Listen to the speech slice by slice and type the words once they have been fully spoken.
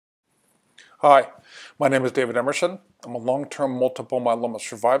Hi, my name is David Emerson. I'm a long-term multiple myeloma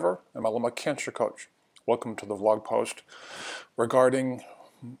survivor and myeloma cancer coach. Welcome to the vlog post regarding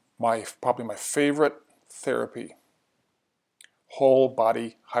probably my favorite therapy, whole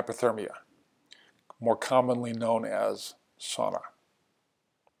body hyperthermia, more commonly known as sauna.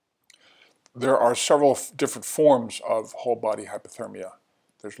 There are several different forms of whole body hyperthermia.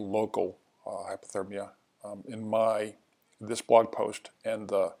 There's local hypothermia. In this blog post and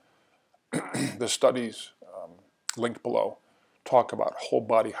the studies linked below talk about whole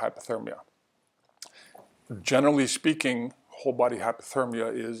body hypothermia. Generally speaking, whole body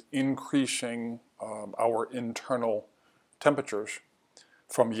hypothermia is increasing our internal temperatures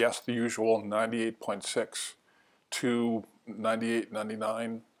from, yes, the usual 98.6 to 98,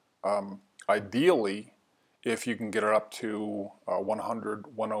 99. Ideally, if you can get it up to 100,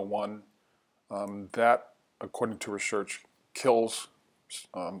 101, that, according to research, kills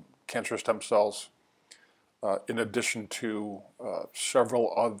cancer stem cells, in addition to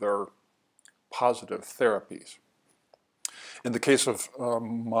several other positive therapies. In the case of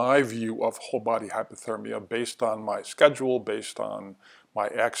my view of whole body hypothermia, based on my schedule, based on my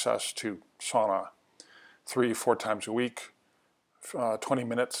access to sauna 3-4 times a week, 20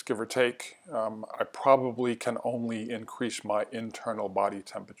 minutes give or take, I probably can only increase my internal body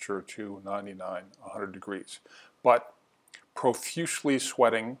temperature to 99, 100 degrees. But profusely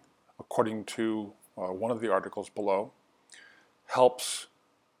sweating, according to one of the articles below, helps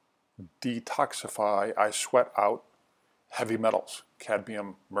detoxify. I sweat out heavy metals,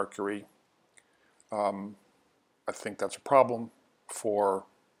 cadmium, mercury. I think that's a problem for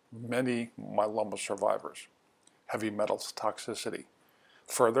many myeloma survivors, heavy metals toxicity.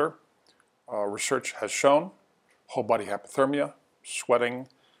 Further, research has shown whole body hypothermia, sweating,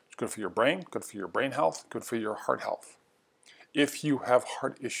 is good for your brain health, good for your heart health. If you have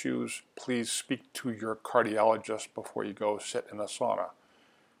heart issues, please speak to your cardiologist before you go sit in a sauna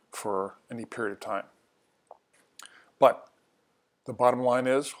for any period of time. But the bottom line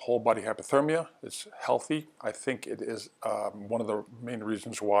is whole body hypothermia is healthy. I think it is one of the main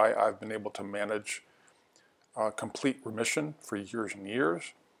reasons why I've been able to manage complete remission for years and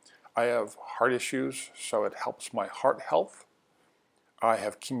years. I have heart issues, so it helps my heart health. I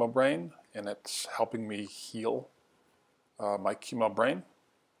have chemo brain, and it's helping me heal my chemo brain.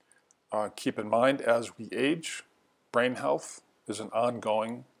 Keep in mind, as we age, brain health is an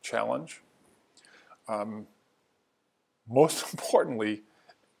ongoing challenge. Most importantly,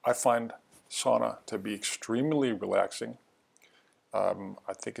 I find sauna to be extremely relaxing.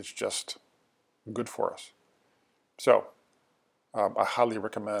 I think it's just good for us. So I highly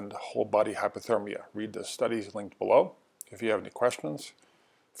recommend whole body hypothermia. Read the studies linked below. If you have any questions,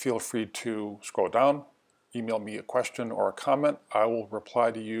 feel free to scroll down, email me a question or a comment. I will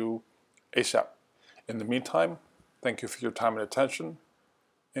reply to you ASAP. In the meantime, thank you for your time and attention,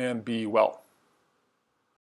 and be well.